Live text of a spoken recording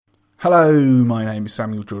Hello, my name is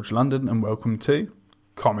Samuel George London and welcome to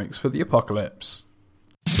Comics for the Apocalypse.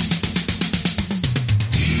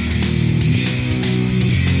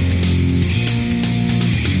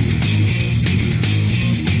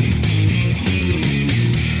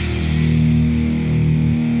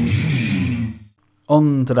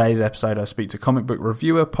 On today's episode, I speak to comic book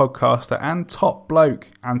reviewer, podcaster and top bloke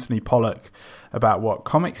Anthony Pollock about what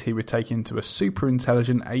comics he would take into a super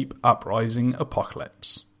intelligent ape uprising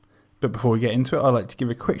apocalypse. But before we get into it, I'd like to give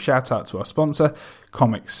a quick shout out to our sponsor,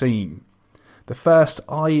 Comic Scene. The first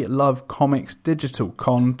I Love Comics Digital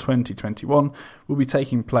Con 2021 will be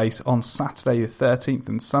taking place on Saturday the 13th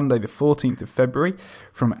and Sunday the 14th of February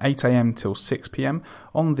from 8am till 6pm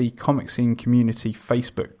on the Comic Scene Community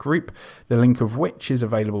Facebook group, the link of which is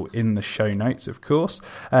available in the show notes, of course.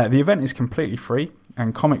 The event is completely free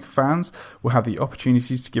and comic fans will have the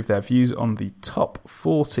opportunity to give their views on the top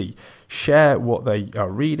 40, share what they are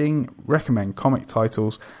reading, recommend comic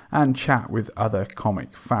titles, and chat with other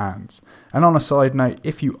comic fans. And on a side note,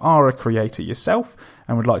 if you are a creator yourself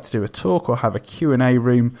and would like to do a talk or have a Q&A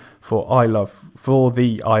room for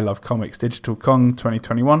the I Love Comics Digital Con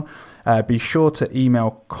 2021, be sure to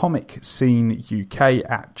email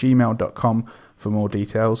comicsceneuk@gmail.com for more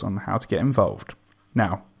details on how to get involved.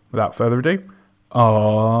 Now, without further ado,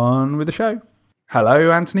 on with the show.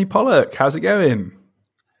 Hello, Anthony Pollock. How's it going?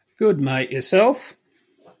 Good, mate. Yourself?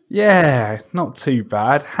 Yeah, not too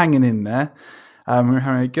bad. Hanging in there. We're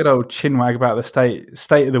having a good old chinwag about the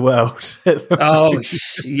state of the world.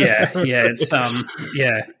 Yeah.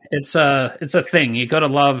 It's a thing. You got to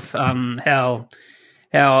love how.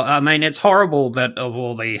 I mean, it's horrible that of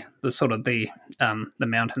all the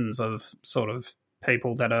mountains of sort of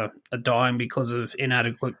people that are dying because of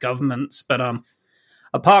inadequate governments, but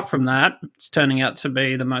apart from that, it's turning out to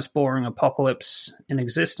be the most boring apocalypse in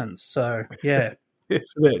existence. So, yeah.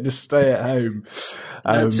 Isn't it? Just stay at home.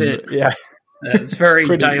 That's it. Yeah. It's very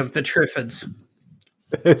Day of the Triffids.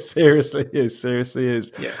 It seriously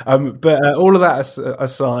is. Yeah. But all of that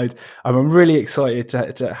aside, I'm really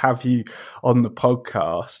excited to have you on the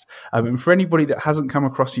podcast. And for anybody that hasn't come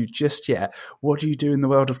across you just yet, what do you do in the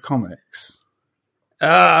world of comics?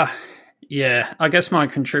 Yeah, I guess my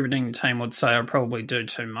contributing team would say I probably do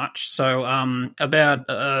too much. So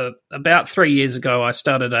about 3 years ago, I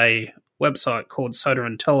started a website called Soda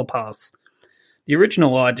and Telepaths. The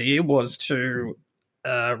original idea was to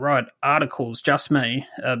write articles, just me,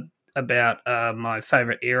 about my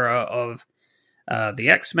favourite era of the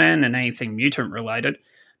X-Men and anything mutant related.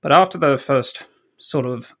 But after the first sort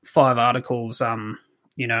of 5 articles, the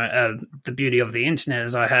beauty of the internet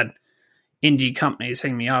is I had indie companies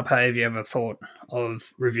hitting me up, hey, have you ever thought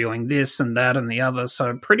of reviewing this and that and the other?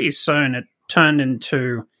 So pretty soon it turned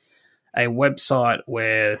into a website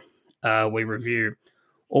where we review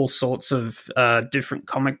all sorts of different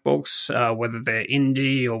comic books, whether they're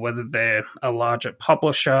indie or whether they're a larger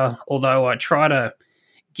publisher, although I try to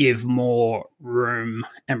give more room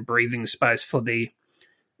and breathing space for the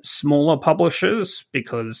smaller publishers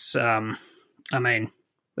because,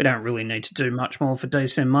 we don't really need to do much more for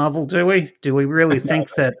DC and Marvel, do we? Do we really think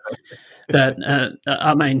that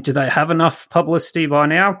do they have enough publicity by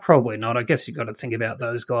now? Probably not. I guess you've got to think about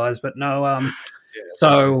those guys. But no,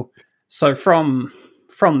 so from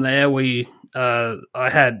there, I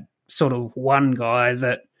had sort of one guy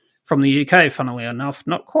that from the UK, funnily enough,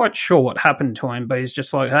 not quite sure what happened to him, but he's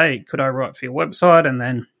just like, hey, could I write for your website? And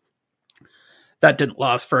then that didn't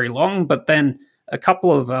last very long. But then a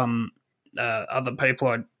couple of other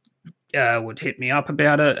people would hit me up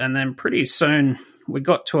about it, and then pretty soon we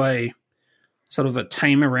got to a sort of a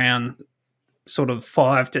team around sort of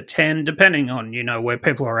 5 to 10, depending on where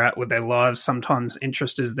people are at with their lives. Sometimes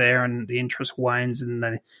interest is there and the interest wanes and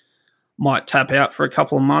they might tap out for a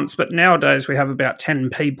couple of months, but nowadays we have about 10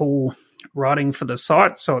 people writing for the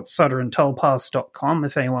site, so it's sodaandtelepaths.com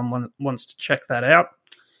if anyone wants to check that out.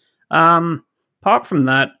 Apart from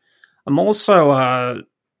that, I'm also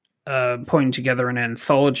putting together an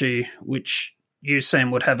anthology, which you,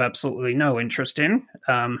 Sam, would have absolutely no interest in,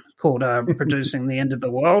 called Producing the End of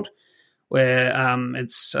the World, where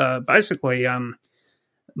it's basically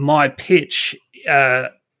my pitch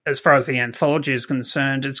as far as the anthology is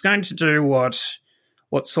concerned. It's going to do what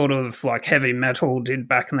sort of like heavy metal did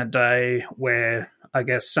back in the day, where I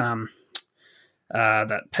guess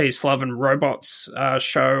that Peace, Love and Robots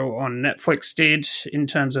show on Netflix did, in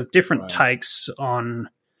terms of different takes on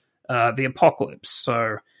the apocalypse.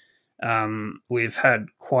 So we've had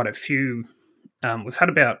quite a few. We've had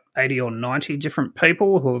about 80 or 90 different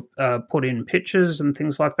people who have put in pictures and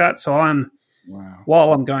things like that. So I'm Wow.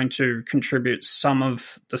 while I'm going to contribute some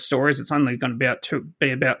of the stories, it's only going to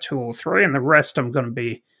be about 2 or 3, and the rest I'm going to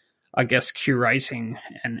be, I guess, curating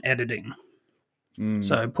and editing.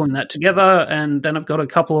 So putting that together, and then I've got a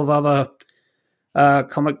couple of other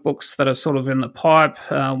comic books that are sort of in the pipe.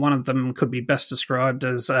 One of them could be best described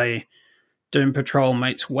as a Doom Patrol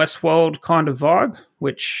meets Westworld kind of vibe,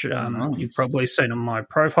 which Nice. you've probably seen on my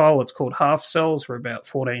profile. It's called Half Cells. We're about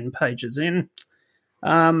 14 pages in.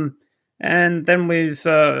 And then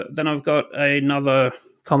then I've got another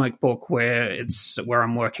comic book where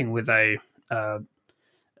I'm working with a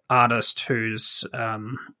artist who's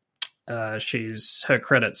her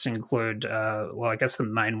credits include I guess the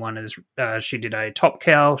main one is she did a Top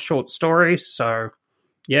Cow short story. So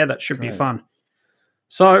yeah, that should be fun.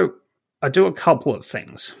 So I do a couple of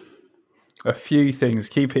things. A few things,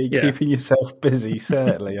 keeping yourself busy,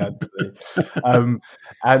 certainly, Anthony.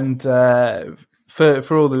 And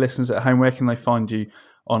for all the listeners at home, where can they find you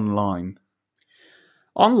online?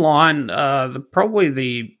 Online, the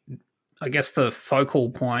focal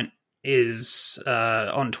point is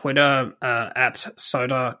on Twitter at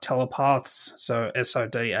Soda Telepaths, so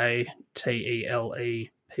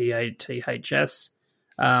SODATELEPATHS.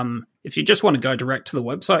 If you just want to go direct to the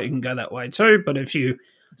website, you can go that way too. But if you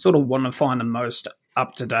sort of want to find the most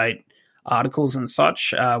up-to-date articles and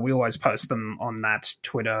such, we always post them on that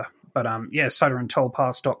Twitter. But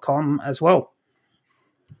sodaandtelepaths.com as well.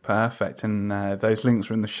 Perfect. And those links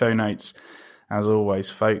are in the show notes, as always,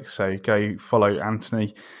 folks. So go follow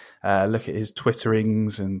Anthony, look at his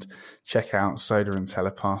Twitterings, and check out Soda and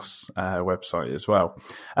Telepaths website as well.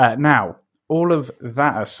 Now, all of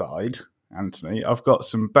that aside, Anthony, I've got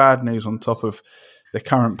some bad news on top of the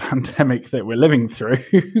current pandemic that we're living through.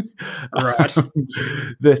 Right.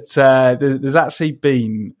 There's actually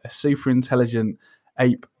been a super intelligent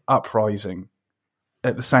ape uprising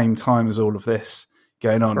at the same time as all of this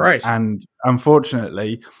going on. Right. And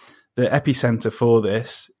unfortunately, the epicenter for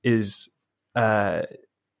this is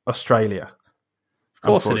Australia. Of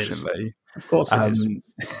course it is. Of course it is.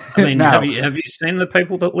 I mean, now, have you seen the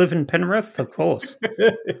people that live in Penrith? Of course.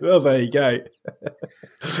 Well, there you go.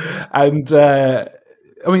 And I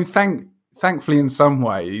mean, thankfully, in some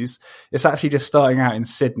ways, it's actually just starting out in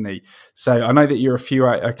Sydney. So I know that you're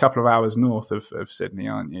a couple of hours north of Sydney,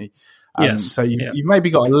 aren't you? Yes. So you've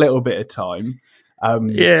maybe got a little bit of time.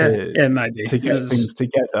 Maybe to get things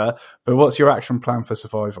together. But what's your action plan for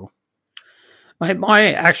survival?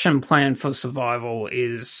 My action plan for survival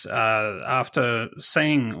is, after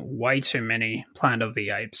seeing way too many Planet of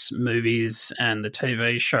the Apes movies and the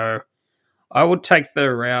TV show, I would take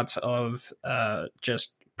the route of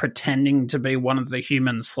just pretending to be one of the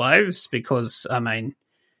human slaves, because, I mean,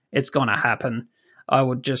 it's going to happen. I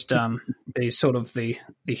would just be sort of the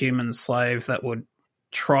human slave that would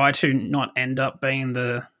try to not end up being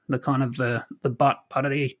the kind of the butt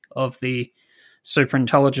putty of the super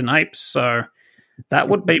intelligent apes. So that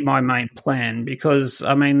would be my main plan, because,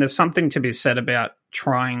 I mean, there's something to be said about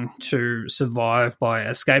trying to survive by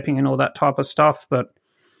escaping and all that type of stuff. But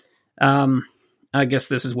I guess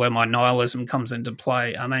this is where my nihilism comes into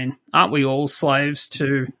play. I mean, aren't we all slaves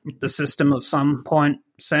to the system at some point,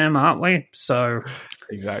 Sam, aren't we? So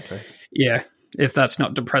exactly. Yeah, if that's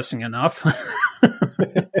not depressing enough.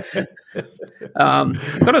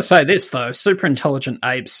 I've got to say this, though. Super intelligent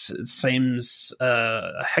apes seems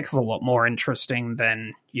a heck of a lot more interesting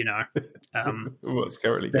than, what's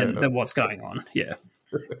going on. Yeah.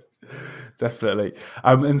 Definitely.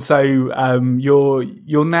 And so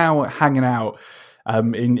you're now hanging out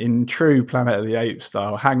in true Planet of the Apes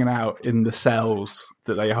style, hanging out in the cells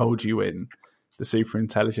that they hold you in, the super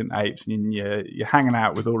intelligent apes, and you're hanging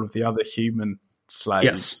out with all of the other human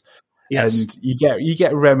slaves. Yes. And you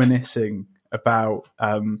get reminiscing about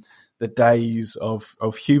the days of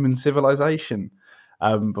human civilization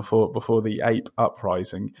before the ape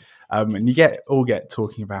uprising, and you get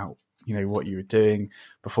talking about what you were doing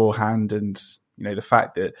beforehand, and the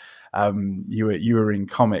fact that you were in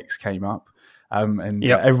comics came up, and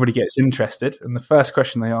everybody gets interested, and the first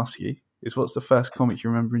question they ask you is, what's the first comic you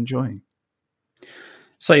remember enjoying?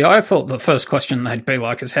 So yeah, I thought the first question they'd be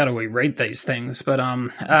like is, how do we read these things? But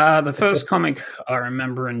the first comic I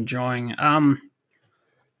remember enjoying, I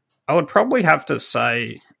would probably have to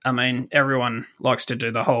say, I mean, everyone likes to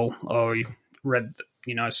do the whole, you read,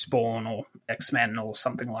 Spawn or X-Men or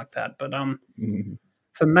something like that. But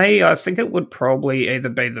for me, I think it would probably either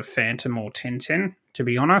be The Phantom or Tintin, to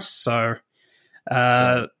be honest. So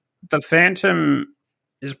The Phantom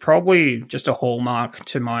is probably just a hallmark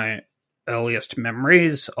to my earliest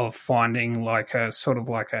memories of finding like a sort of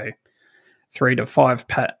like a 3 to 5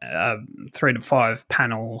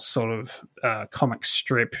 panel sort of comic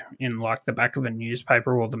strip in like the back of a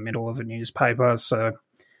newspaper or the middle of a newspaper. So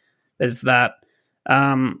there's that.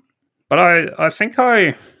 But I think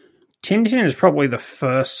Tintin is probably the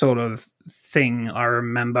first sort of thing I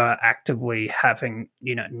remember actively having,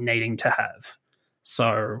 needing to have.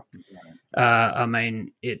 So, I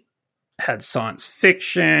mean, it had science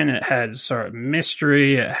fiction, it had sort of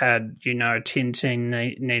mystery, it had,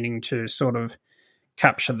 Tintin needing to sort of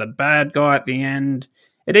capture the bad guy at the end.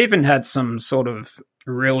 It even had some sort of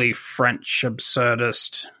really French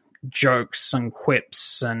absurdist jokes and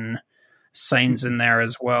quips and scenes in there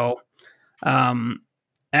as well. And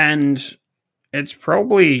it's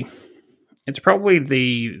probably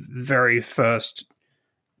the very first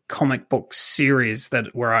comic book series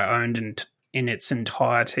where I owned in its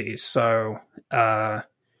entirety. So, I'd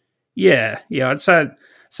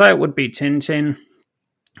say it would be Tintin.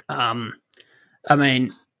 I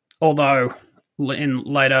mean, although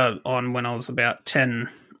later on when I was about 10,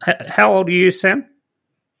 how old are you, Sam?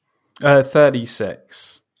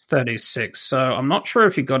 36. 36. So I'm not sure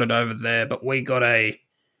if you got it over there, but we got a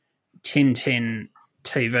Tintin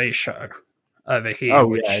TV show over here. Oh,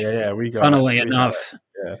 which, we got funnily enough,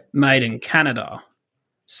 made in Canada.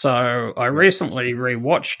 So I recently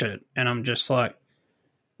rewatched it, and I'm just like,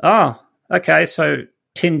 oh, okay, so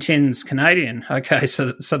Tintin's Canadian. Okay,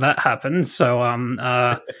 so that happened. So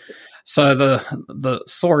so the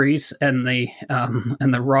stories and the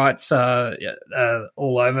rights are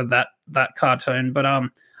all over that cartoon, but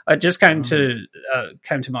it just came to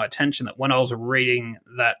my attention that when I was reading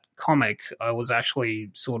that comic, I was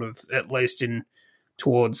actually sort of, at least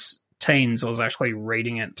towards teens, I was actually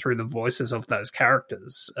reading it through the voices of those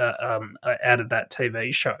characters out of that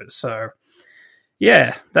TV show. So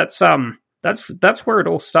yeah, that's where it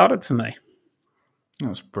all started for me.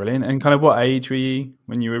 That's brilliant. And kind of what age were you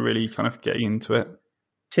when you were really kind of getting into it?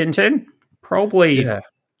 Tintin? Probably, it's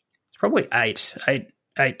probably eight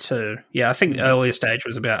to, I think the earliest age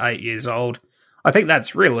was about 8 years old. I think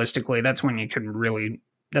that's when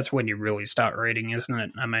you really start reading, isn't it?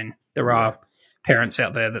 I mean, there are parents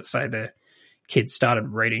out there that say their kids started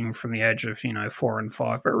reading from the age of, 4 and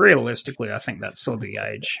 5, but realistically, I think that's sort of the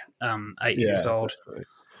age, 8 years old. Definitely.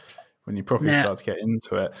 When you properly start to get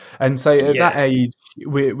into it. And so at that age,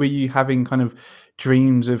 were you having kind of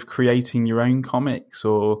dreams of creating your own comics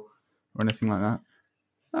or anything like that?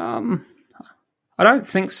 I don't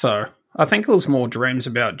think so. I think it was more dreams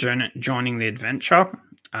about joining the adventure.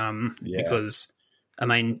 Because, I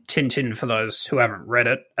mean, Tintin, for those who haven't read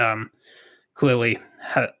it, clearly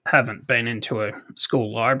haven't been into a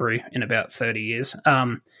school library in about 30 years.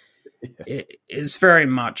 It is very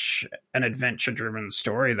much an adventure-driven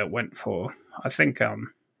story that went for, I think,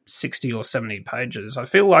 60 or 70 pages. I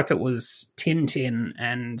feel like it was Tintin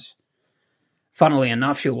and, funnily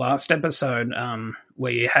enough, your last episode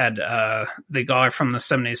where you had the guy from the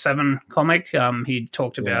 77 comic, he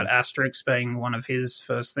talked about Asterix being one of his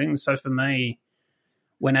first things. So for me,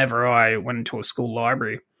 whenever I went to a school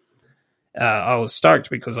library, I was stoked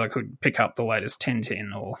because I could pick up the latest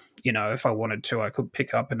Tintin, or, if I wanted to, I could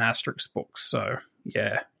pick up an Asterix book. So,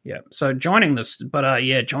 yeah. So joining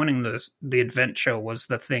the adventure was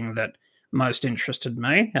the thing that most interested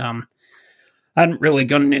me. I hadn't really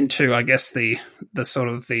gotten into, I guess, the sort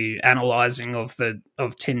of the analysing of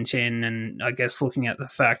Tintin, and I guess looking at the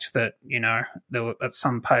fact that, there were at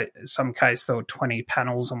some case there were 20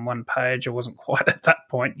 panels on one page. I wasn't quite at that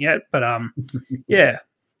point yet, but yeah.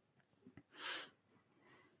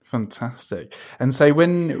 Fantastic. And so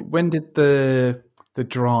when did the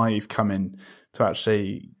drive come in to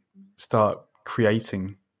actually start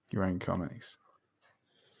creating your own comics?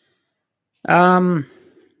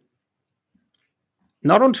 Not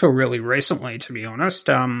until really recently, to be honest.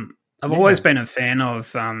 I've always been a fan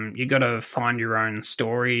of you got to find your own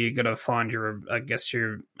story. You got to find your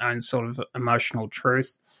own sort of emotional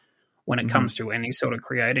truth when it comes to any sort of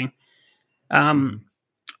creating.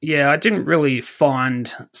 Yeah, I didn't really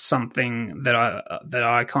find something that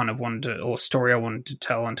I kind of wanted to, or story I wanted to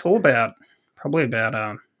tell, until probably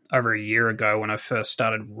about over a year ago when I first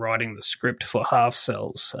started writing the script for Half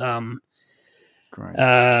Cells. Great.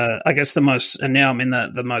 I guess now I'm in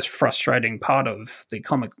the most frustrating part of the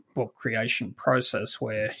comic book creation process,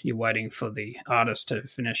 where you're waiting for the artist to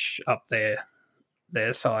finish up their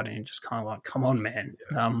side, and you're just kind of like, come on, man.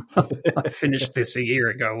 I finished this a year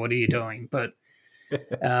ago. What are you doing? But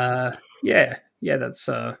that's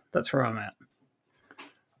where I'm at.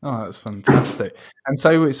 Oh, that's fantastic. And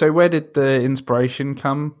so where did the inspiration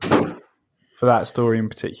come for that story in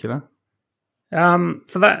particular?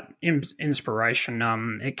 For that inspiration,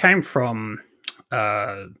 it came from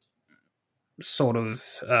sort of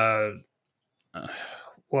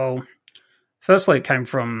well, firstly, it came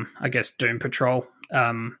from, I guess, Doom Patrol.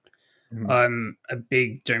 I'm a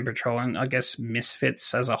big Doom Patrol and I guess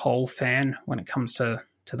Misfits as a whole fan when it comes to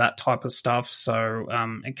that type of stuff. So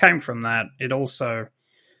it came from that. It also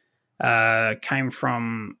came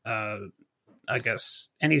from, I guess,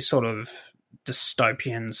 any sort of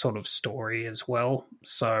dystopian sort of story as well.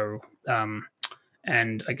 So,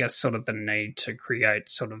 and I guess sort of the need to create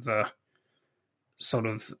sort of a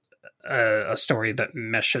story that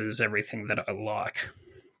meshes everything that I like.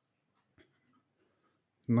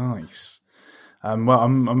 Nice. Well,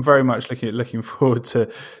 I'm very much looking forward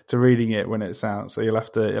to reading it when it's out. So you'll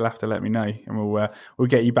have to let me know, and we'll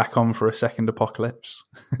get you back on for a second Apocalypse.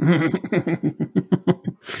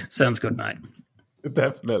 Sounds good, mate.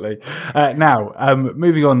 Definitely. Now,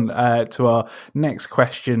 moving on to our next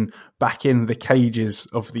question. Back in the cages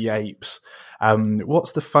of the apes,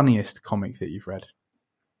 what's the funniest comic that you've read?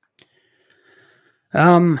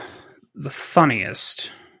 The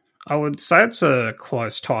funniest, I would say it's a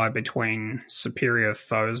close tie between Superior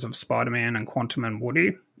Foes of Spider-Man and Quantum and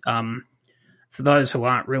Woody. For those who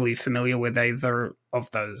aren't really familiar with either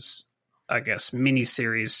of those, I guess,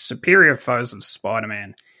 miniseries, Superior Foes of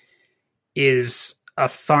Spider-Man is a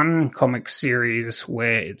fun comic series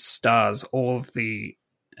where it stars all of the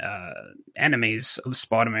enemies of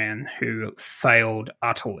Spider-Man who failed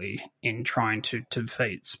utterly in trying to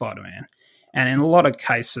defeat Spider-Man. And in a lot of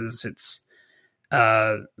cases, it's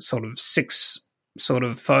sort of six sort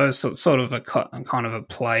of foes, sort of a kind of a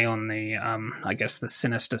play on the, I guess, the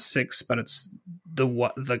Sinister Six, but it's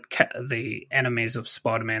the enemies of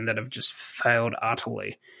Spider-Man that have just failed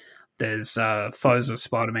utterly. There's foes of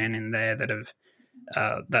Spider-Man in there that have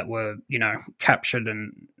that were, captured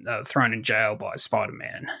and thrown in jail by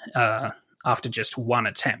Spider-Man after just one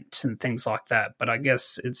attempt and things like that. But I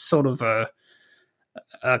guess it's sort of a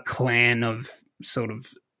clan of sort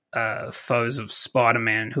of foes of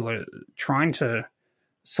Spider-Man who are trying to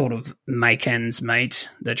sort of make ends meet.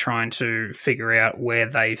 They're trying to figure out where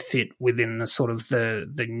they fit within the sort of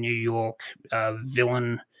the New York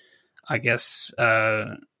villain, I guess.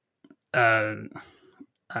 Where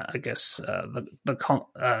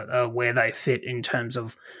they fit in terms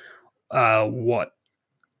of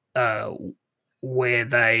where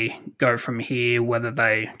they go from here, whether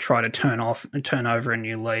they try to turn over a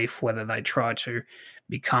new leaf, whether they try to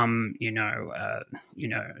become,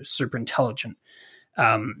 super intelligent,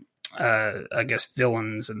 I guess,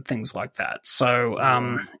 villains and things like that. So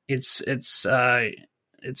it's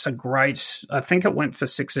a great. I think it went for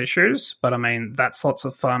 6 issues, but I mean that's lots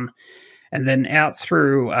of fun. And then out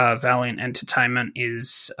through Valiant Entertainment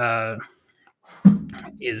is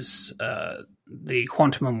the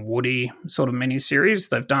Quantum and Woody sort of miniseries.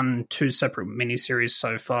 They've done 2 separate miniseries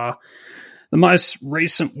so far. The most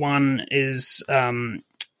recent one is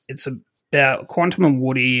it's about Quantum and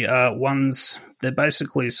Woody. They're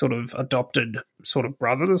basically sort of adopted sort of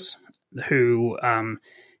brothers who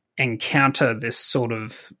encounter this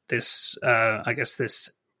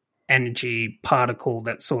energy particle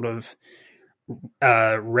that sort of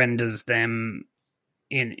renders them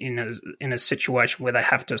in a situation where they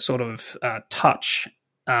have to sort of touch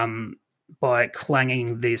by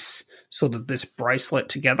clanging this bracelet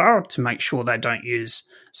together to make sure they don't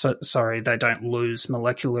lose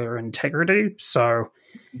molecular integrity. So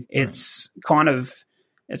it's kind of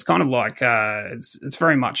like it's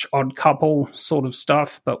very much Odd Couple sort of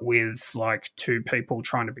stuff, but with like 2 people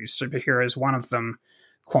trying to be superheroes. One of them,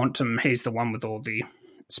 Quantum, he's the one with all the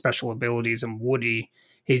special abilities, and Woody,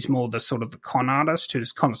 he's more the sort of the con artist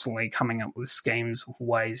who's constantly coming up with schemes of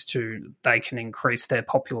ways they can increase their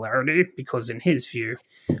popularity, because in his view,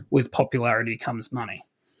 with popularity comes money.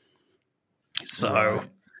 So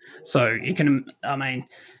you can, I mean,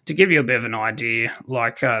 to give you a bit of an idea,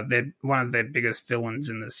 like one of their biggest villains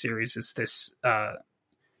in the series is this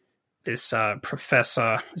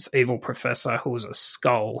professor, this evil professor who is a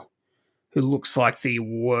skull, who looks like the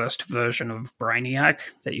worst version of Brainiac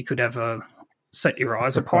that you could ever set your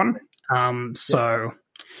eyes upon. So,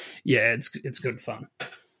 yeah, it's good fun.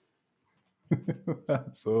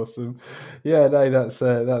 That's awesome. Yeah, no,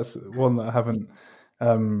 that's one that I haven't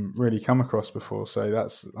really come across before. So I'm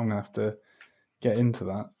gonna have to get into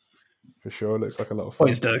that for sure. It looks like a lot of fun.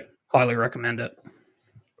 Please do. Highly recommend it.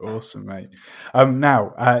 Awesome, mate.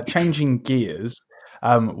 Now, changing gears.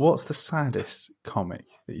 What's the saddest comic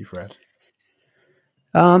that you've read?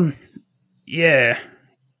 Yeah,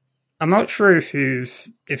 I'm not sure if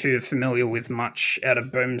you're familiar with much out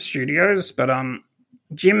of Boom Studios, but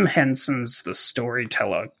Jim Henson's The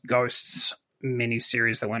Storyteller Ghosts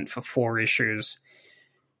miniseries that went for 4 issues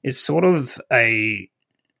is sort of a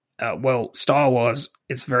style-wise,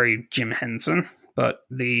 it's very Jim Henson, but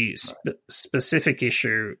the specific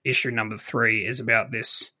issue number 3, is about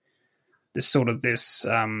this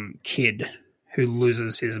kid who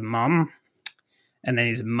loses his mum, and then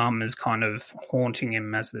his mum is kind of haunting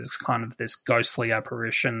him as this ghostly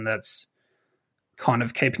apparition that's kind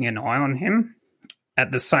of keeping an eye on him.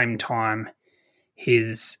 At the same time,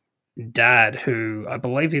 his dad, who I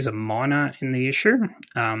believe is a miner in the issue,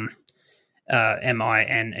 Miner,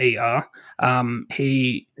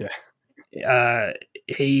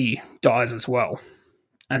 he dies as well.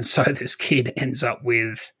 And so this kid ends up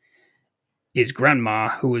with his grandma,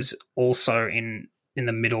 who is also in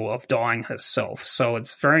the middle of dying herself. So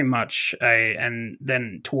it's very much and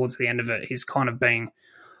then towards the end of it, he's kind of being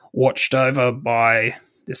watched over by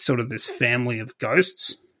this family of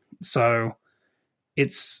ghosts. So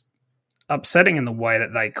it's upsetting in the way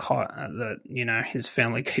that his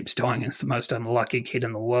family keeps dying. It's the most unlucky kid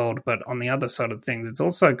in the world. But on the other side of things, it's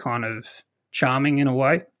also kind of charming in a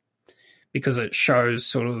way, because it shows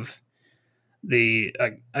sort of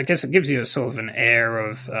I guess it gives you a sort of an air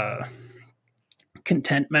of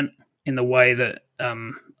contentment in the way that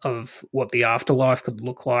of what the afterlife could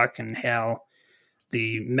look like, and how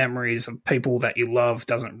the memories of people that you love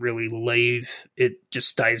doesn't really leave. It just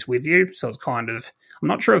stays with you. So it's kind of, I'm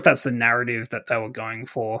not sure if that's the narrative that they were going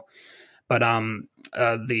for, but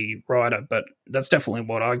the writer, but that's definitely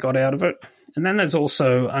what I got out of it. And then there's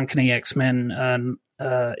also Uncanny X-Men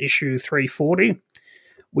issue 340,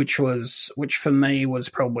 which for me was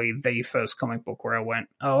probably the first comic book where I went,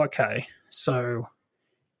 oh, okay, so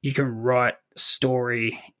you can write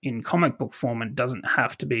story in comic book form. It doesn't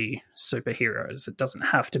have to be superheroes. It doesn't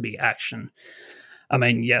have to be action. I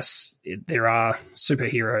mean, yes, there are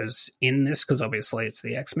superheroes in this because obviously it's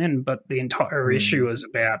the X-Men, but the entire issue is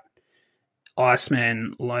about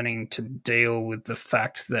Iceman learning to deal with the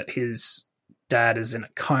fact that his dad is in a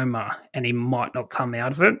coma and he might not come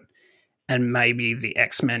out of it, and maybe the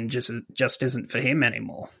X-Men just isn't for him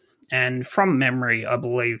anymore. And from memory, I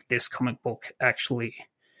believe this comic book actually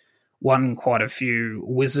won quite a few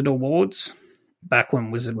Wizard Awards back when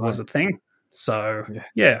Wizard was a thing. So,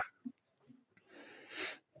 yeah.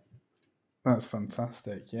 That's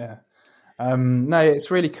fantastic, yeah. No, it's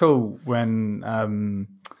really cool when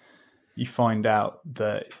you find out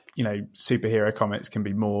that, superhero comics can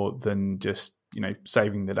be more than just,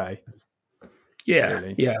 saving the day. Yeah,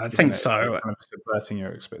 really, yeah, I think so. Kind of subverting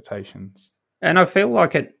your expectations. And I feel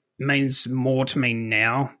like it means more to me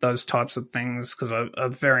now, those types of things, because I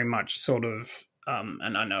very much sort of,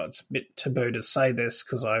 and I know it's a bit taboo to say this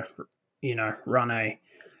because I, run a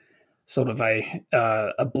sort of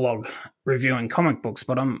a blog reviewing comic books,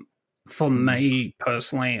 but for me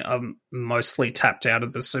personally, I'm mostly tapped out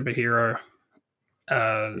of the superhero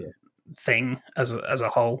thing as a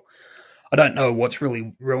whole. I don't know what's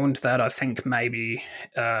really ruined that. I think maybe,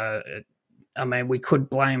 we could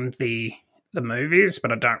blame the movies,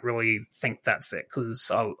 but I don't really think that's it,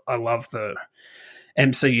 because I love the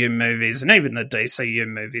MCU movies and even the DCU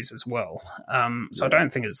movies as well. So I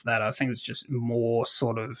don't think it's that. I think it's just more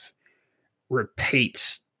sort of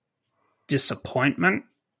repeat disappointment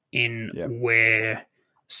in where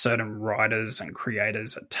certain writers and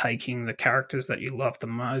creators are taking the characters that you love the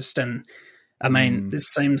most. And this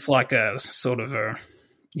seems like a sort of a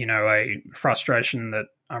frustration that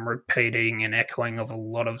I'm repeating and echoing of a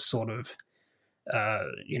lot of sort of,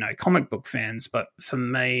 comic book fans. But for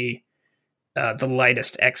me, the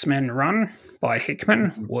latest X-Men run by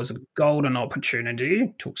Hickman was a golden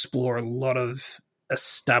opportunity to explore a lot of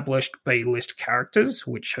established B-list characters,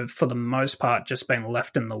 which have, for the most part, just been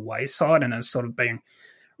left in the wayside and has sort of been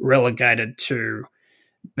relegated to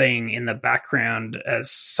being in the background as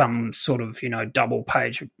some sort of,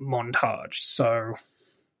 double-page montage. So,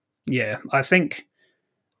 yeah, I think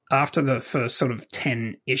after the first sort of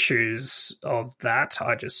 10 issues of that,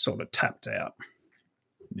 I just sort of tapped out.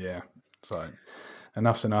 Yeah, so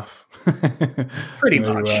enough's enough. Pretty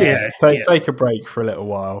much, yeah. Take a break for a little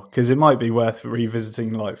while, because it might be worth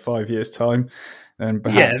revisiting like 5 years' time, and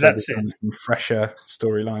perhaps that's it. Some fresher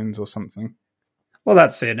storylines or something. Well,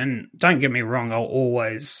 that's it. And don't get me wrong, I'll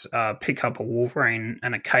always pick up a Wolverine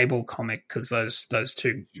and a Cable comic, because those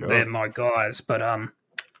two, they're my guys. But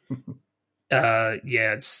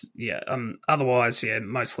otherwise,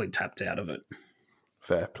 mostly tapped out of it.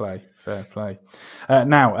 Fair play.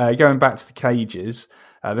 Now, going back to the cages,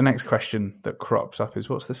 the next question that crops up is,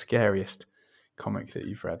 what's the scariest comic that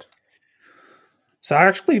you've read? So I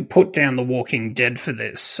actually put down The Walking Dead for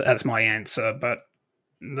this as my answer, but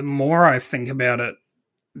the more I think about it,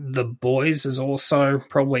 The Boys is also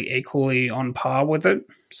probably equally on par with it.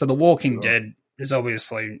 So The Walking Dead is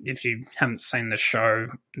obviously, if you haven't seen the show,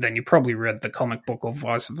 then you probably read the comic book or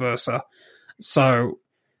vice versa. So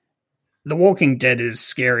The Walking Dead is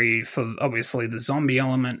scary for obviously the zombie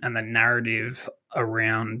element and the narrative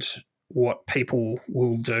around what people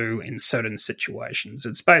will do in certain situations.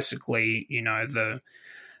 It's basically,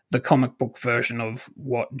 the comic book version of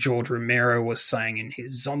what George Romero was saying in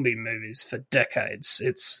his zombie movies for decades.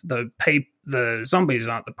 It's the zombies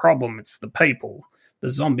aren't the problem, it's the people. The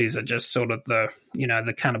zombies are just sort of the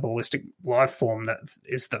cannibalistic life form that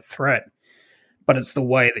is the threat. But it's the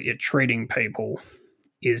way that you're treating people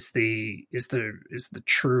is the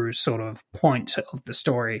true sort of point of the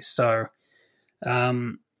story. So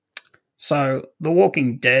The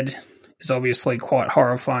Walking Dead is obviously quite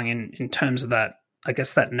horrifying in terms of that, I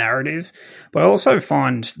guess, that narrative. But I also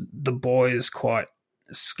find The Boys quite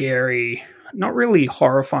scary, not really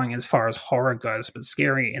horrifying as far as horror goes, but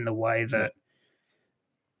scary in the way that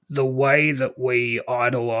we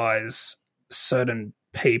idolize certain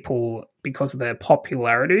people because of their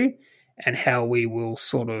popularity, and how we will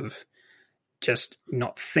sort of just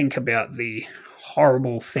not think about the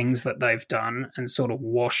horrible things that they've done and sort of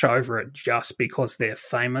wash over it just because they're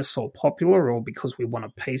famous or popular, or because we want a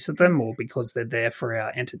piece of them, or because they're there for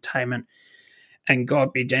our entertainment. And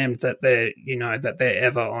God be damned that they're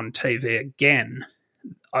ever on TV again.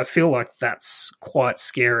 I feel like that's quite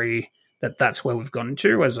scary, that's where we've gone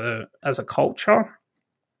to as a culture.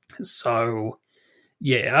 So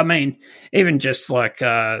yeah, I mean, even just like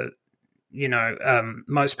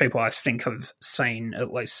most people I think have seen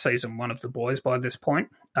at least season 1 of The Boys by this point.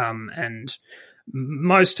 And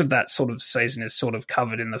most of that sort of season is sort of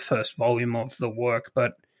covered in the first volume of the work,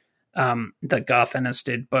 but that Garth Ennis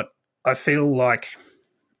did. But I feel like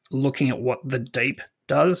looking at what the Deep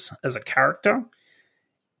does as a character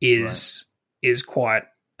is quite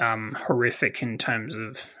horrific in terms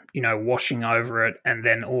of, washing over it. And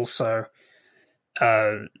then also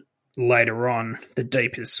later on, the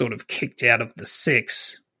Deep is sort of kicked out of the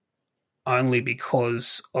Six only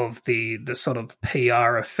because of the sort of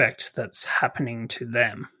PR effect that's happening to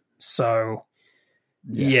them. So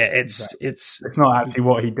it's not actually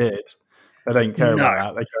what he did. They don't care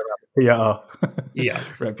about that. They care about the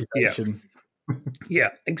PR reputation. Yeah,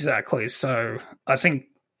 exactly. So I think,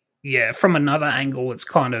 from another angle, it's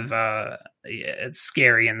kind of it's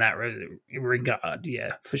scary in that regard.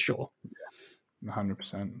 Yeah, for sure.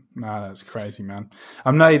 100%. No, that's crazy, man.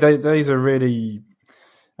 No, these are really.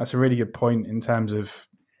 That's a really good point in terms of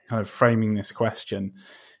kind of framing this question,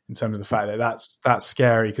 in terms of the fact that that's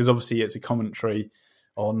scary, because obviously it's a commentary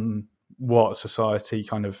on what society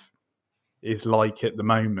kind of is like at the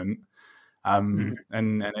moment, and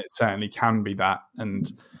it certainly can be that.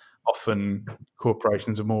 And often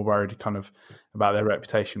corporations are more worried kind of about their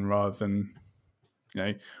reputation rather than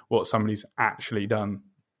what somebody's actually done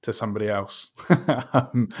to somebody else,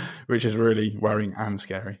 which is really worrying and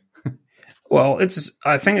scary. Well,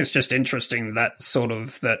 I think it's just interesting that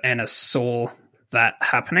Ennis saw that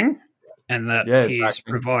happening, and that he's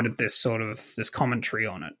provided this commentary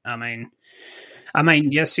on it. I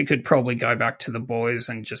mean, yes, you could probably go back to The Boys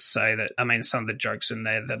and just say that, some of the jokes in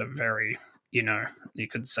there that are very, you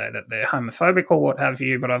could say that they're homophobic or what have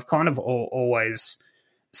you, but I've kind of always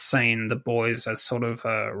seen The Boys as sort of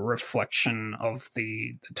a reflection of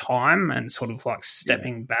the time, and sort of like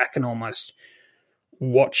stepping back and almost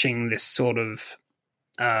watching this sort of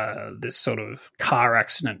car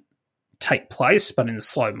accident take place, but in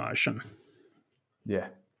slow motion. Yeah,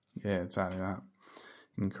 exactly that.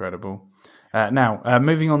 Incredible. Now,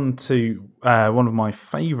 moving on to one of my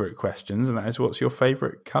favourite questions, and that is, what's your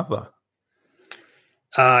favourite cover?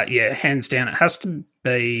 Hands down, it has to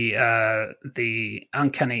be the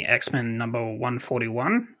Uncanny X-Men number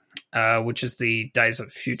 141, which is the Days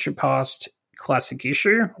of Future Past classic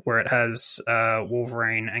issue, where it has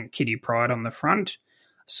Wolverine and Kitty Pryde on the front,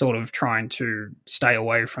 sort of trying to stay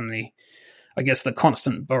away from the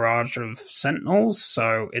constant barrage of Sentinels.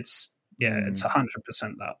 So it's 100%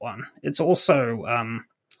 that one. It's also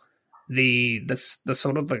the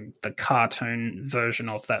sort of the cartoon version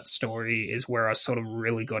of that story is where I sort of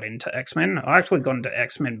really got into X-Men. I actually got into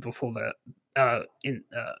X-Men before that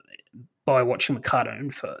by watching the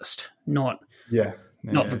cartoon first, not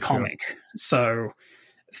the comic. Sure. So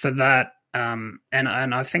for that, and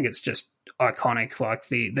I think it's just iconic, like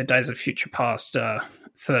the Days of Future Past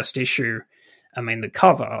first issue. The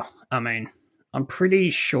cover, I'm pretty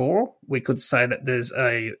sure we could say that there's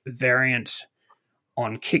a variant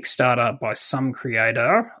on Kickstarter by some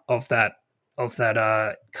creator of that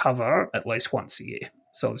cover at least once a year.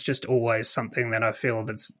 So it's just always something that I feel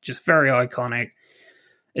that's just very iconic.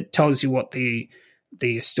 It tells you what the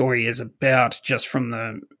story is about just from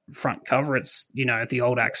the front cover. It's, the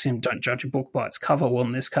old axiom, don't judge a book by its cover. Well,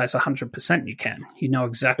 in this case, 100% you can. You know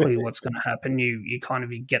exactly what's going to happen. You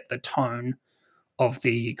get the tone of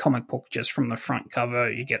the comic book just from the front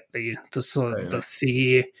cover. You get the sort of the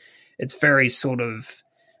fear. It's very sort of,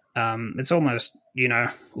 it's almost,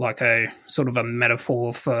 like a sort of a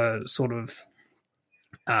metaphor for sort of,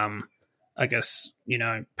 I guess,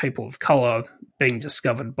 people of color being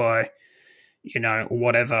discovered by,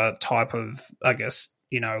 whatever type of, I guess,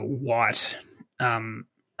 white,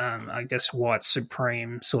 I guess white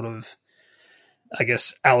supreme sort of, I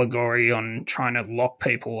guess, allegory on trying to lock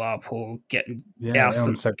people up or get rid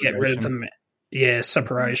of them. Yeah,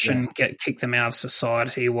 separation, kick them out of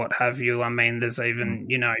society, what have you. I mean, there's even,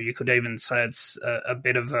 you could even say it's a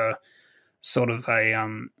bit of a sort of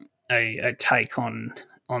a take on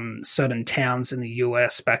certain towns in the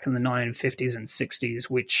US back in the 1950s and 60s,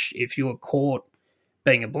 which if you were caught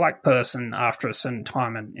being a black person after a certain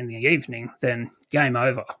time in the evening, then game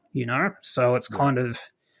over, So it's kind of,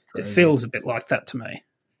 it feels a bit like that to me.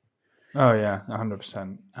 Oh, yeah,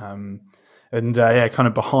 100%. Kind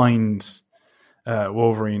of behind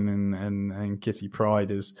Wolverine and Kitty Pryde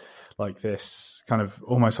is like this kind of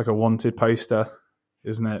almost like a wanted poster,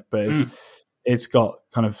 isn't it? But it's got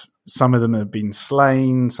kind of, some of them have been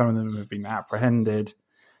slain, some of them have been apprehended.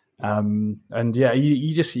 You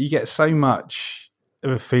get so much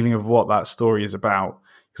of a feeling of what that story is about,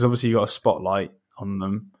 because obviously you got a spotlight on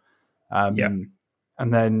them. And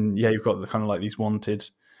then, you've got the kind of like these wanted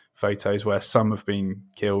photos where some have been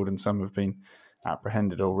killed and some have been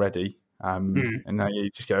apprehended already. And now you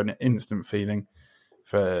just get an instant feeling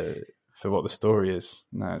for what the story is.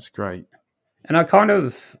 No, it's great. And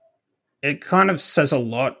it kind of says a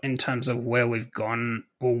lot in terms of where we've gone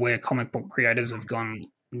or where comic book creators have gone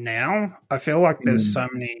now. I feel like there's so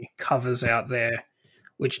many covers out there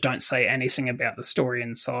which don't say anything about the story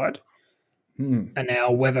inside. And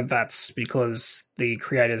now whether that's because the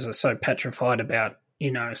creators are so petrified about,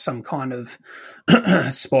 some kind of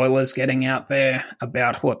spoilers getting out there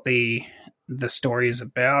about what the story is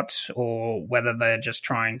about, or whether they're just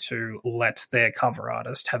trying to let their cover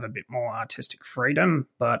artist have a bit more artistic freedom.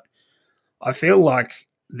 But I feel like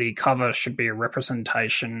the cover should be a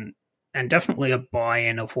representation and definitely a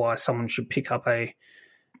buy-in of why someone should pick up a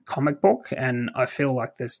comic book. And I feel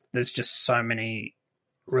like there's just so many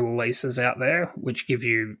releases out there which give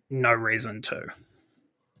you no reason to.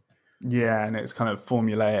 Yeah, and it's kind of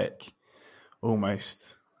formulaic,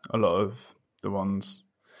 almost, a lot of the ones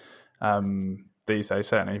these days,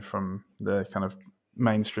 certainly from the kind of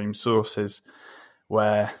mainstream sources,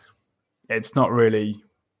 where it's not really,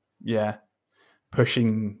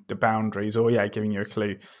 pushing the boundaries or, giving you a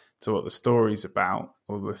clue to what the story's about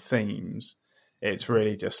or the themes. It's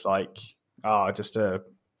really just like, just a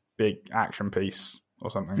big action piece or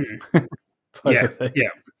something. Yeah,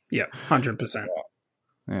 100%.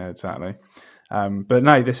 Yeah, exactly. But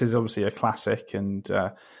no, this is obviously a classic, and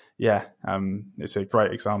it's a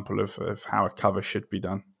great example of how a cover should be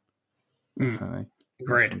done. Definitely.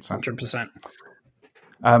 Great, 100%.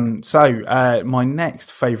 So my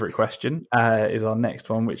next favourite question is our next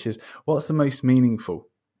one, which is, what's the most meaningful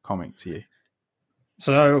comic to you?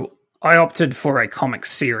 So I opted for a comic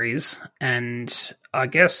series, and I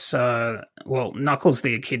guess, Knuckles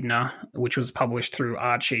the Echidna, which was published through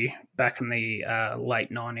Archie back in the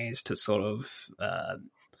late 90s to sort of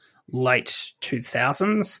late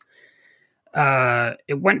 2000s.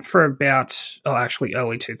 It went for about,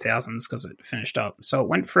 early 2000s because it finished up. So it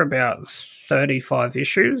went for about 35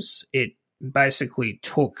 issues. It basically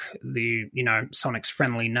took the, Sonic's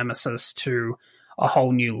friendly nemesis to a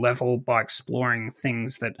whole new level by exploring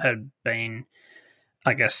things that had been,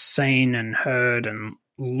 I guess, seen and heard and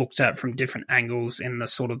looked at from different angles in the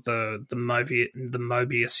sort of the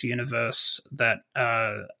Mobius universe that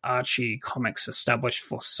Archie Comics established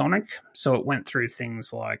for Sonic. So it went through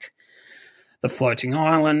things like the floating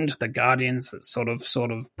island, the Guardians that sort of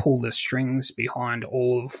pull the strings behind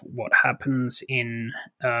all of what happens in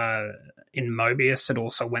Mobius. It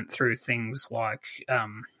also went through things like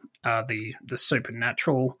the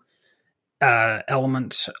supernatural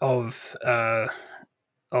element of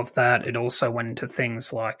that. It also went into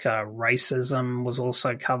things like racism was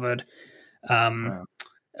also covered. So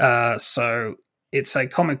it's a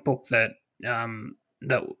comic book that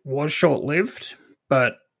was short-lived,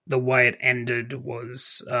 but the way it ended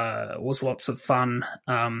was lots of fun,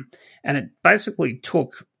 and it basically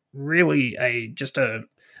took really a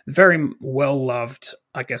very well-loved,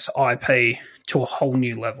 I guess, IP to a whole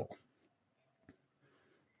new level.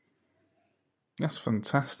 That's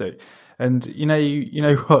fantastic. And you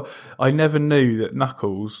know what? I never knew that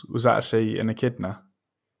Knuckles was actually an echidna.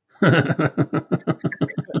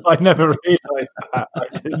 I never realised that. I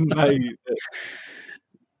didn't know that.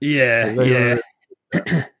 Yeah.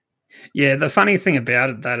 Yeah, the funny thing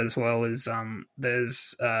about that as well is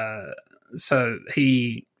there's so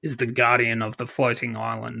he is the guardian of the floating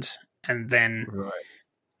island, and then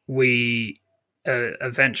we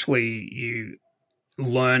eventually you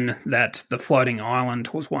learn that the floating island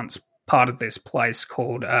was once part of this place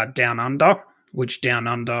called Down Under, which Down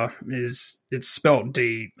Under it's spelled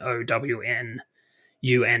DOWNUNDA,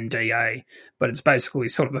 but it's basically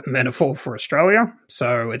sort of a metaphor for Australia.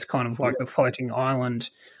 So it's kind of like the floating island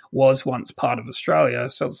was once part of Australia.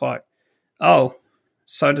 So it's like, oh,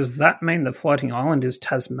 so does that mean the floating island is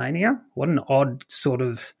Tasmania? What an odd sort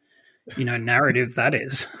of, narrative that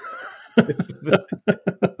is.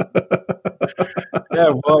 Yeah,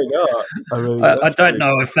 why not? I mean, I don't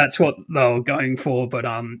know if that's what they were going for, but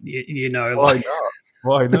why not?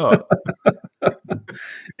 Why not?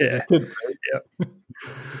 Yeah. Yeah.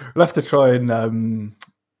 We'll have to try and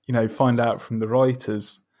find out from the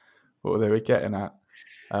writers what they were getting at.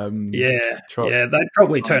 They'd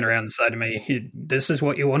probably turn around and say to me, "This is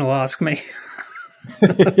what you want to ask me."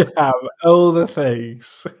 Yeah, all the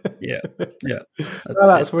things. Yeah.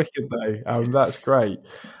 That's wicked though. That's great.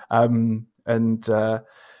 So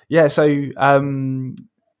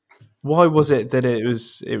why was it that it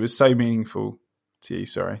was so meaningful to you?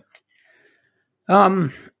 Sorry. I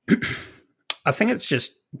think it's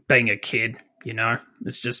just being a kid.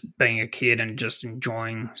 It's just being a kid and just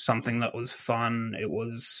enjoying something that was fun. I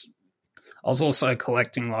was also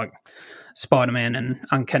collecting like Spider-Man and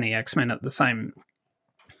Uncanny X-Men at the same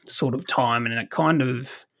sort of time, and it kind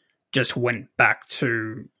of just went back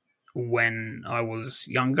to when I was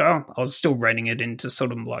younger. I was still reading it into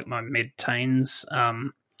sort of like my mid-teens,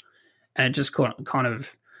 and it just kind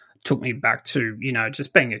of took me back to,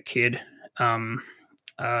 just being a kid. I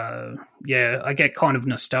get kind of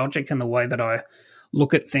nostalgic in the way that I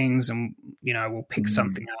look at things, and we'll pick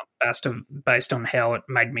something up based on how it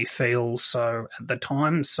made me feel so at the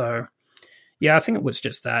time. So yeah, I think it was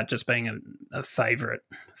just that, just being a favorite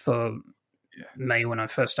for me when I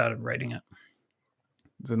first started reading it.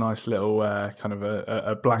 It's a nice little kind of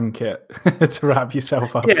a blanket to wrap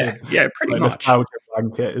yourself up in. Yeah, pretty much. Nostalgia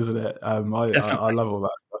blanket, isn't it? I love all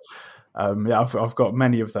that stuff. I've got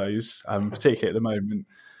many of those, particularly at the moment.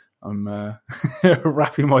 I'm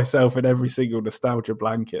wrapping myself in every single nostalgia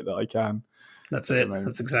blanket that I can. That's it.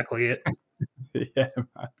 That's exactly it. Yeah.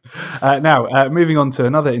 Now, moving on to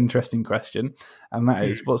another interesting question, and that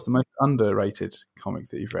is, what's the most underrated comic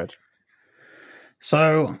that you've read?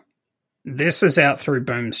 So this is out through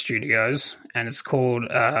Boom Studios, and it's called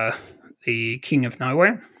The King of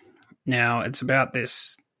Nowhere. Now, it's about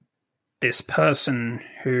this person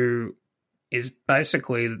who is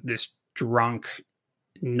basically this drunk,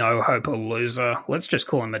 no-hoper loser. Let's just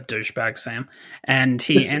call him a douchebag, Sam. And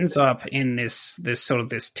he ends up in this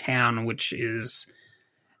town which is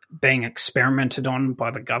being experimented on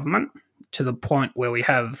by the government, to the point where we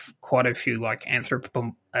have quite a few like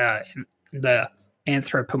the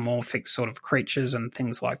anthropomorphic sort of creatures and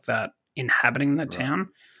things like that inhabiting the town.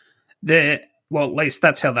 Well, at least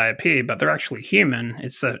that's how they appear, but they're actually human.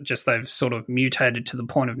 It's just they've sort of mutated to the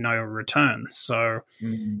point of no return. So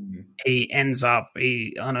he ends up,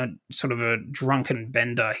 on a sort of a drunken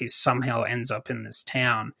bender, he somehow ends up in this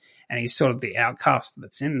town, and he's sort of the outcast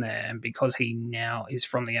that's in there. And because he now is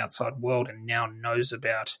from the outside world and now knows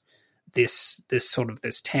about this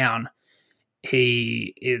town,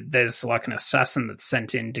 there's like an assassin that's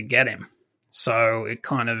sent in to get him. So it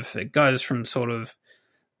goes from sort of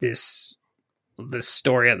this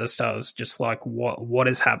story at the start is just like what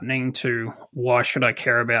is happening, to why should I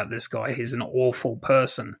care about this guy, he's an awful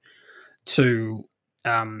person, to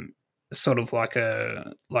sort of like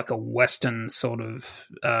a Western sort of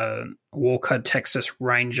Walker Texas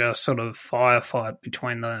Ranger sort of firefight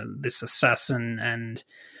between this assassin and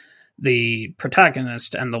the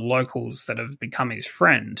protagonist and the locals that have become his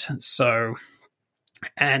friend. So,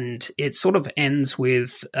 and it sort of ends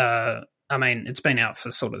with it's been out for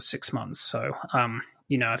sort of 6 months, so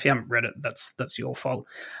if you haven't read it, that's your fault.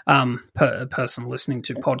 Per person listening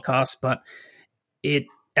to podcasts, but it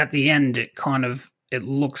at the end it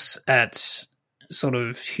looks at sort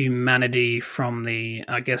of humanity from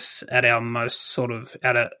at our most sort of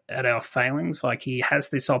at our failings. Like, he has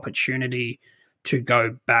this opportunity to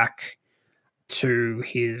go back to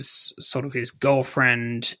his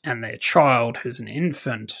girlfriend and their child, who's an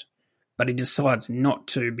infant, but he decides not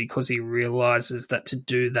to because he realizes that to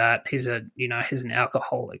do that, he's an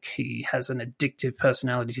alcoholic. He has an addictive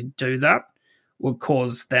personality. To do that would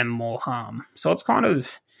cause them more harm. So it's kind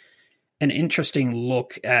of an interesting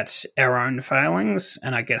look at our own failings,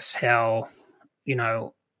 and I guess how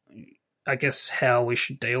we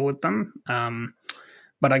should deal with them.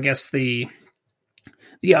 But I guess the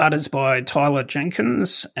art is by Tyler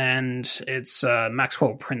Jenkins, and it's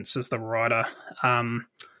Maxwell Prince as the writer. I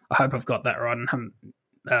hope I've got that right and haven't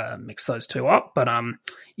mixed those two up. But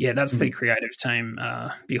that's the creative team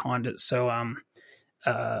behind it. So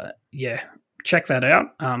check that out.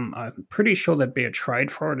 I'm pretty sure there'd be a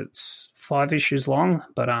trade for it. It's 5 issues long,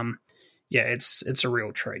 but it's a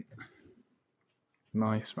real treat.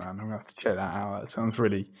 Nice, man. I'm gonna have to check that out. That sounds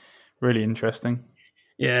really, really interesting.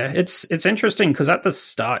 Yeah, it's interesting because at the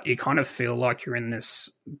start you kind of feel like you're in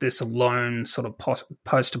this lone sort of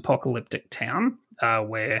post-apocalyptic town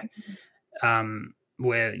where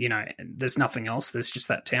there's nothing else. There's just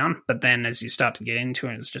that town. But then as you start to get into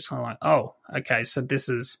it, it's just kind of like, oh, okay, so this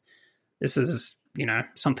is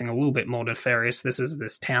something a little bit more nefarious. This is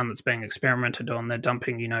this town that's being experimented on. They're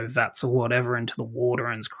dumping vats or whatever into the water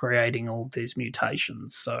and it's creating all these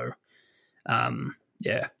mutations. So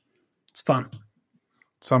it's fun.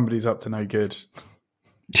 Somebody's up to no good.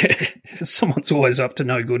 Someone's always up to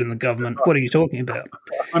no good in the government. What are you talking about?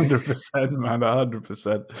 100%, man,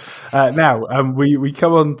 100%. Now, we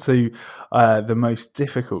come on to the most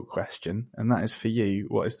difficult question, and that is for you.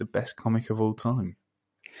 What is the best comic of all time?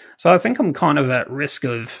 So I think I'm kind of at risk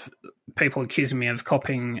of people accusing me of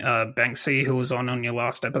copying Banksy, who was on your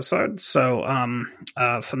last episode. So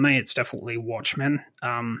for me, it's definitely Watchmen.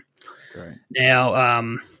 Great.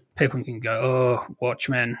 Now, people can go, oh,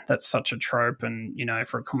 Watchmen, that's such a trope, and,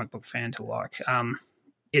 for a comic book fan to like.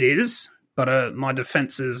 It is, but my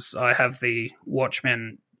defense is I have the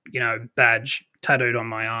Watchmen, badge tattooed on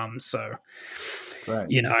my arm, so... Right.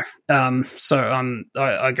 I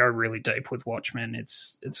go really deep with Watchmen.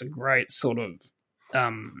 It's a great sort of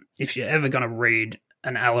if you're ever going to read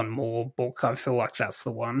an Alan Moore book, I feel like that's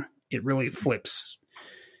the one. It really flips,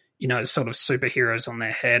 sort of superheroes on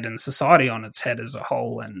their head and society on its head as a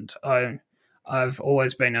whole. And I've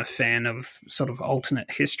always been a fan of sort of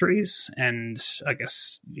alternate histories, and I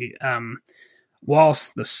guess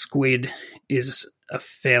whilst the squid is a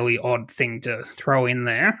fairly odd thing to throw in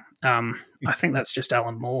there. I think that's just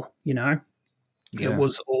Alan Moore, It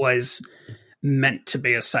was always meant to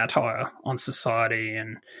be a satire on society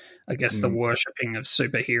and I guess the worshipping of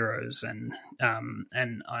superheroes. And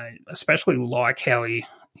I especially like how he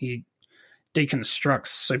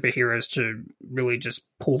deconstructs superheroes to really just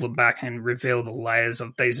pull them back and reveal the layers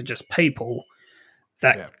of these are just people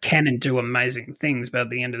that can and do amazing things. But at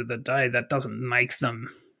the end of the day, that doesn't make them,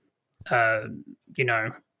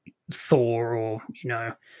 Thor or,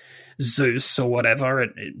 Zeus or whatever.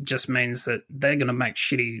 It just means that they're going to make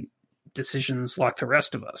shitty decisions like the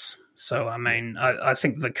rest of us. So, I mean, I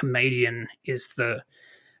think the comedian is the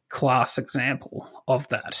class example of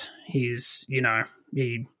that. He's,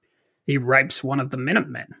 he rapes one of the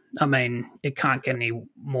Minutemen. I mean, it can't get any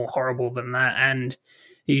more horrible than that. And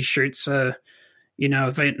he shoots a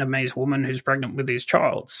Vietnamese woman who's pregnant with his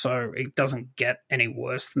child. So it doesn't get any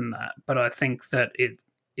worse than that. But I think that it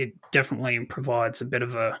definitely provides a bit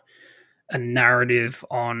of a narrative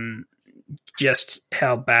on just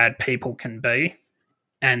how bad people can be,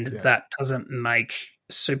 and that doesn't make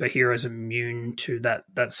superheroes immune to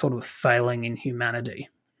that sort of failing in humanity.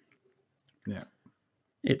 Yeah,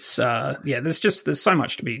 it's there's so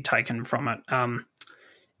much to be taken from it.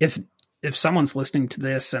 If someone's listening to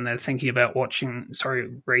this and they're thinking about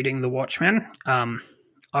reading The Watchmen,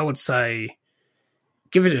 I would say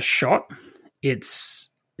give it a shot. It's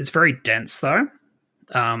very dense though.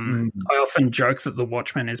 I often joke that The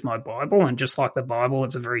Watchmen is my Bible, and just like the Bible,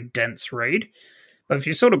 it's a very dense read. But if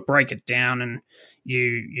you sort of break it down and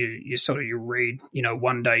you read,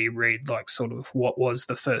 one day you read like sort of what was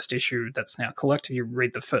the first issue that's now collected, you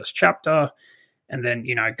read the first chapter, and then,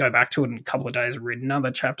 go back to it in a couple of days and read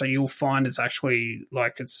another chapter, you'll find it's actually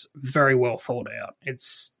like it's very well thought out.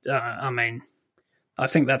 It's, I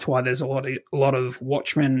think that's why there's a lot of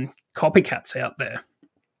Watchmen copycats out there.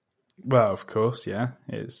 Well, of course, yeah.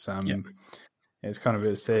 It's it's kind of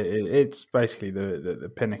it's basically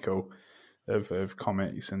the pinnacle of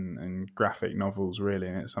comics and graphic novels, really,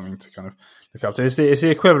 and it's something to kind of look up to. It's the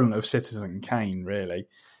equivalent of Citizen Kane, really,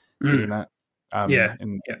 isn't it?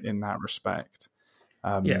 In that respect.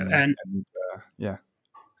 And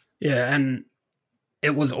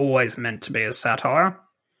it was always meant to be a satire,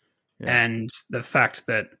 and the fact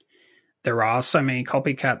that there are so many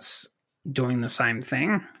copycats doing the same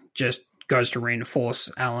thing just goes to reinforce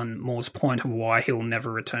Alan Moore's point of why he'll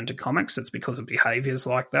never return to comics. It's because of behaviors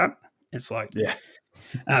like that. It's like, yeah,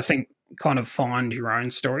 I think kind of find your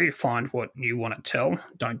own story, find what you want to tell.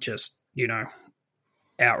 Don't just,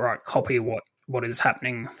 outright copy what is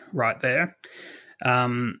happening right there.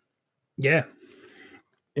 Yeah.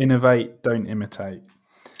 Innovate, don't imitate.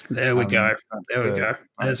 There we go. There we go.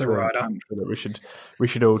 There's a writer that we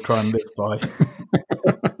should all try and live by.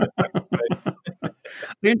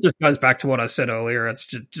 It just goes back to what I said earlier. It's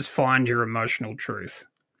just find your emotional truth.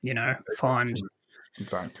 Find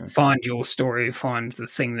your story, find the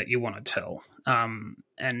thing that you want to tell,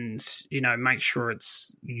 and make sure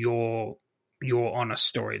it's your honest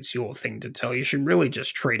story. It's your thing to tell. You should really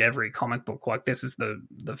just treat every comic book like this is the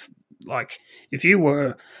like if you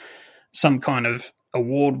were some kind of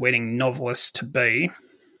award-winning novelist to be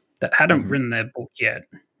that hadn't written their book yet,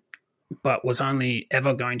 but was only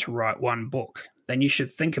ever going to write one book, then you should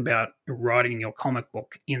think about writing your comic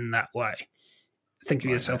book in that way. Think of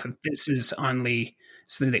yourself, if this is only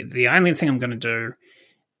the only thing I'm going to do,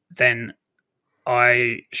 then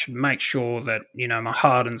I should make sure that, my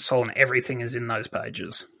heart and soul and everything is in those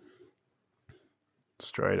pages.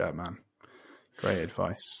 Straight up, man. Great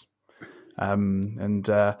advice.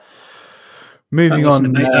 Moving on. To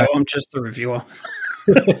me, though, I'm just the reviewer.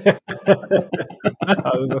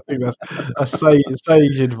 I think that's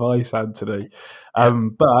sage advice, Anthony.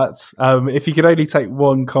 But if you could only take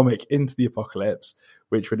one comic into the apocalypse,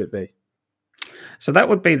 which would it be? So that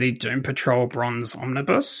would be the Doom Patrol Bronze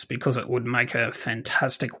Omnibus, because it would make a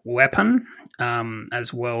fantastic weapon,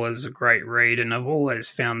 as well as a great read. And I've always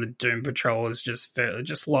found the Doom Patrol is just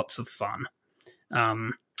lots of fun.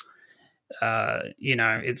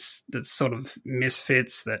 It's the sort of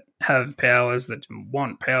misfits that have powers, that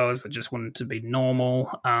want powers, that just want it to be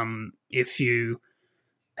normal. If you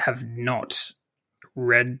have not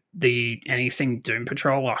read anything Doom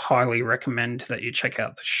Patrol, I highly recommend that you check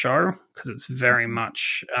out the show, because it's very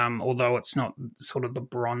much, although it's not sort of the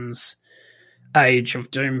Bronze Age of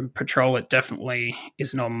Doom Patrol, it definitely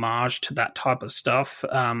is an homage to that type of stuff.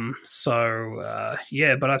 But I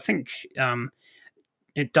think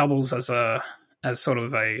it doubles as sort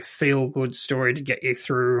of a feel-good story to get you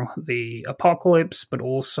through the apocalypse, but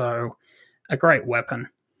also a great weapon.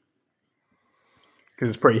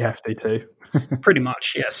 Because it's pretty hefty too. Pretty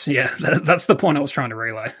much, yes. Yeah, that's the point I was trying to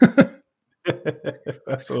relay.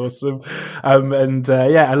 That's awesome.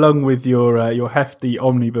 Along with your hefty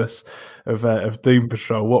omnibus of Doom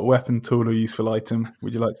Patrol, what weapon, tool, or useful item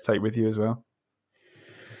would you like to take with you as well?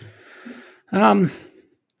 I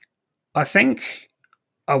think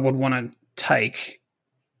I would want to take.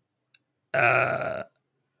 I'm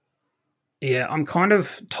kind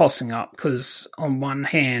of tossing up, because on one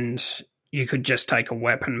hand you could just take a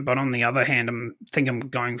weapon, but on the other hand, I'm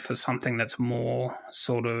going for something that's more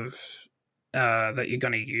sort of that you're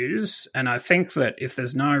going to use. And I think that if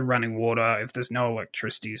there's no running water, if there's no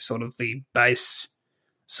electricity, sort of the base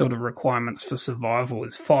sort of requirements for survival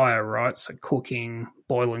is fire, right? So cooking,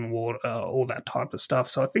 boiling water, all that type of stuff.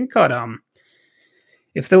 So I think I'd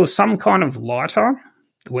if there was some kind of lighter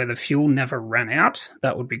where the fuel never ran out,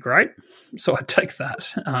 that would be great. So I'd take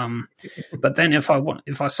that. But then if I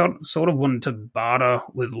sort of wanted to barter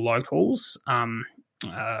with locals,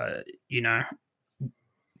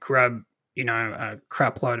 grab a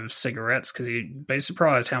crap load of cigarettes, because you'd be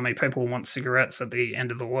surprised how many people want cigarettes at the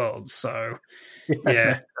end of the world. So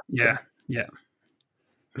yeah.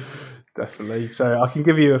 Definitely. So I can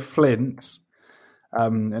give you a flint,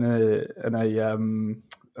 and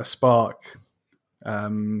a spark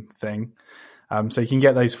thing. So you can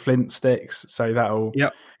get those flint sticks. So that'll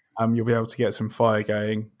you'll be able to get some fire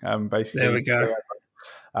going. Basically, there we go.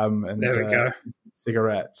 There we go.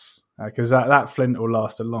 Cigarettes, because that flint will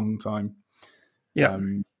last a long time. Yeah,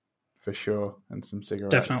 for sure. And some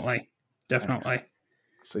cigarettes. Definitely. Excellent.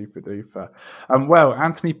 Super duper. Well,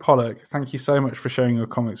 Anthony Pollock, thank you so much for sharing your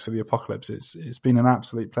comics for the apocalypse. It's been an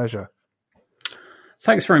absolute pleasure.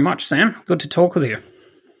 Thanks very much, Sam. Good to talk with you.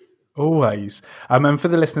 Always. And for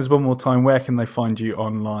the listeners, one more time, where can they find you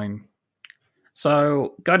online?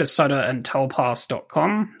 So go to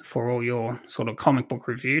sodaandtelepaths.com for all your sort of comic book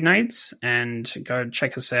review needs, and go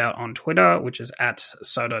check us out on Twitter, which is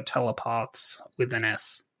 @sodatelepaths with an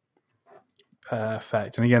S.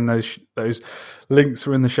 Perfect. And again, those links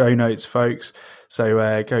are in the show notes, folks.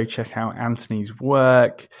 So go check out Anthony's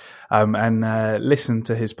work and listen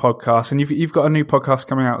to his podcast. And you've got a new podcast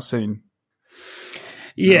coming out soon.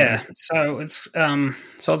 Yeah, so it's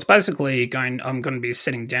basically I'm going to be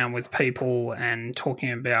sitting down with people and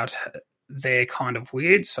talking about their kind of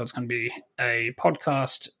weird. So it's going to be a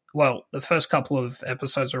podcast well, the first couple of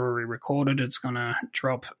episodes are already recorded. It's going to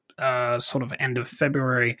drop sort of end of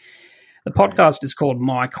February. The podcast is called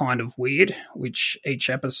My Kind of Weird, which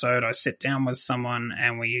each episode I sit down with someone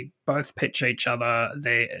and we both pitch each other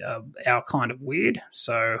our kind of weird.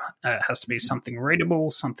 So it has to be something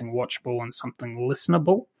readable, something watchable, and something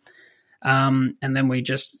listenable. And then we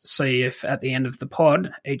just see if at the end of the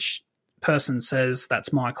pod, each person says,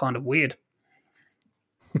 that's my kind of weird.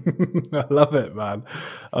 I love it, man.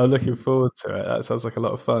 I'm looking forward to it. That sounds like a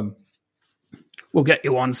lot of fun. We'll get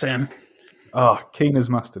you on, Sam. Oh, keen as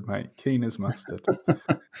mustard, mate. Keen as mustard.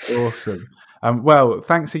 Awesome. Well,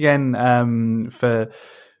 thanks again for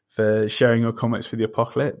sharing your comments for the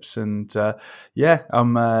apocalypse, and I'm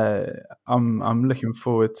looking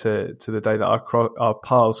forward to the day that our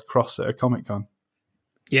paths cross at a Comic-Con.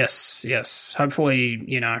 Yes. Hopefully,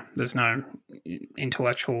 there's no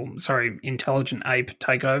intelligent ape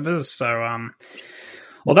takeovers. So,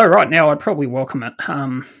 although right now I'd probably welcome it.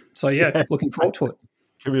 Looking forward to it.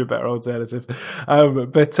 Could be a better alternative. No,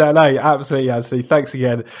 absolutely, Anthony. Thanks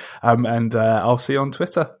again. And I'll see you on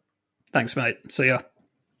Twitter. Thanks, mate. See ya.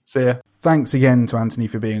 Thanks again to Anthony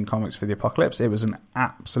for being on Comics for the Apocalypse. It was an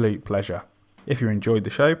absolute pleasure. If you enjoyed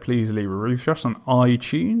the show, please leave a review for us on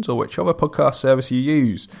iTunes or whichever podcast service you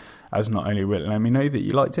use, as not only will it let me know that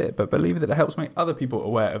you liked it, but believe that it helps make other people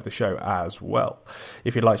aware of the show as well.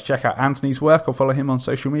 If you'd like to check out Anthony's work or follow him on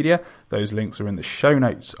social media, those links are in the show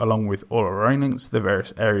notes, along with all our own links to the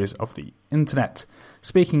various areas of the internet.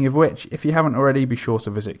 Speaking of which, if you haven't already, be sure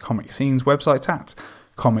to visit Comic Scene's website at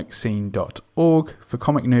comicscene.org for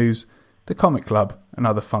comic news, the comic club, and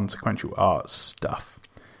other fun sequential art stuff.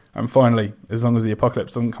 And finally, as long as the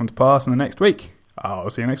apocalypse doesn't come to pass in the next week, I'll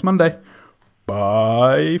see you next Monday.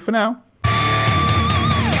 Bye for now.